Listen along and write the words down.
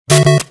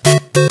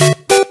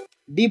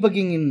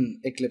Debugging in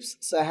Eclipse.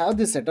 So I have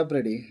this setup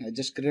ready. I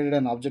just created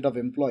an object of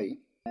employee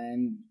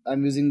and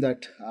I'm using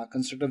that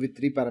constructor with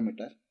 3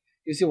 parameter.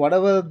 You see,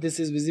 whatever this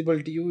is visible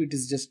to you, it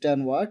is just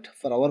an what?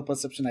 For our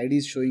perception, ID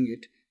is showing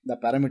it, the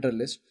parameter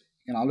list.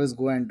 You can always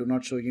go and do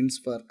not show hints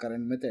for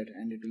current method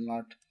and it will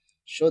not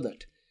show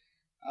that.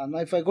 Now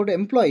if I go to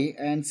employee,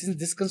 and since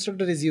this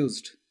constructor is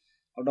used,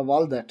 out of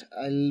all that,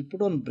 I'll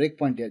put on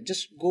breakpoint here.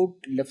 Just go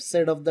left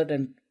side of that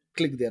and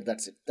click there.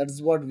 That's it.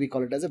 That's what we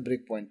call it as a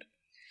breakpoint.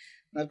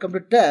 Now I'll come to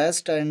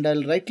test and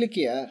I'll right click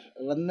here,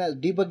 run as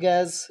debug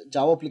as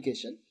Java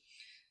application,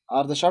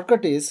 or the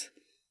shortcut is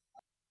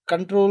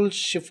Control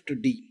Shift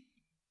D.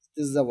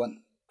 This is the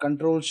one,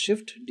 Control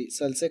Shift D.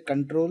 So I'll say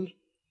Control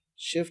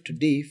Shift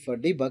D for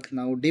debug.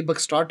 Now debug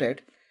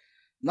started.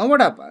 Now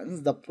what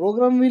happens? The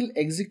program will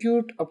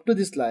execute up to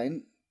this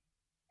line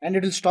and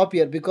it will stop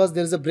here because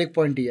there is a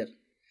breakpoint here.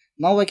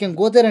 Now I can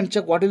go there and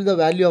check what will be the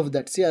value of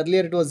that. See,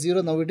 earlier it was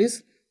 0, now it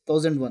is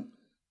 1001.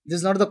 This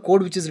is not the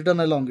code which is written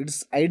along. It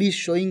is ID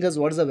showing us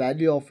what is the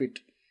value of it.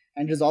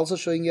 And it is also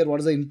showing here what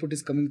is the input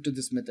is coming to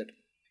this method.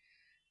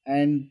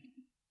 And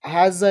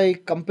as I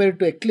compared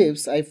to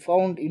Eclipse, I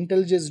found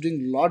IntelliJ is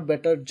doing a lot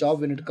better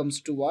job when it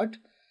comes to what?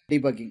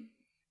 Debugging.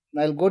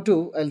 Now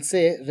I'll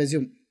say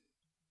resume.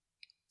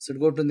 So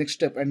go to next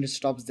step and it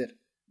stops there.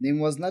 Name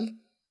was null.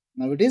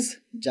 Now it is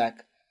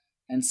Jack.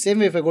 And same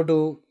way if I go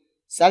to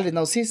salary.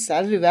 Now see,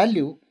 salary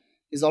value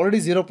is already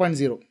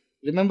 0.0.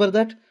 Remember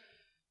that?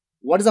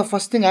 What is the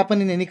first thing happen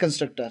in any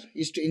constructor?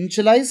 Is to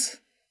initialize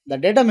the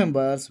data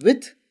members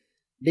with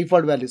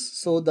default values.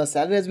 So the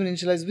salary has been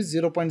initialized with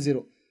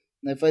 0.0.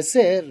 Now if I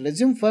say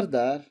resume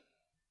further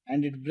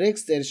and it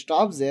breaks there,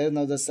 stops there.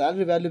 Now the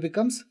salary value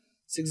becomes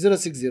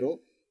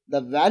 6060.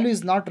 The value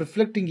is not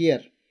reflecting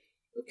here.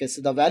 Okay,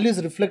 so the value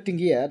is reflecting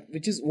here,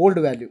 which is old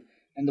value,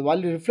 and the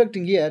value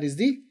reflecting here is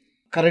the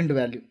current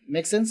value.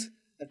 Makes sense?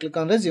 I click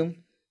on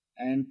resume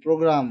and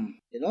program,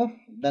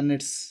 done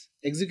its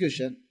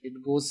execution. It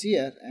goes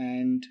here,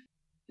 and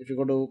if you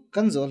go to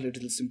console,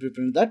 it will simply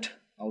print that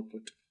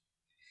output.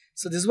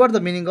 So this is what the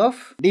meaning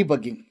of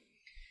debugging.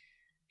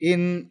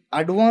 In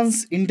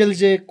advanced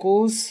IntelliJ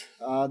course,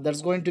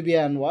 that's going to be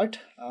an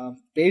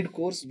paid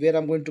course where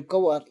I'm going to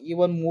cover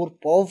even more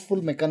powerful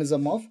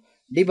mechanism of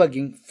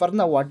debugging. For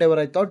now, whatever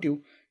I taught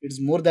you,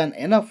 it's more than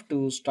enough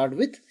to start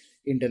with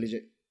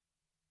IntelliJ.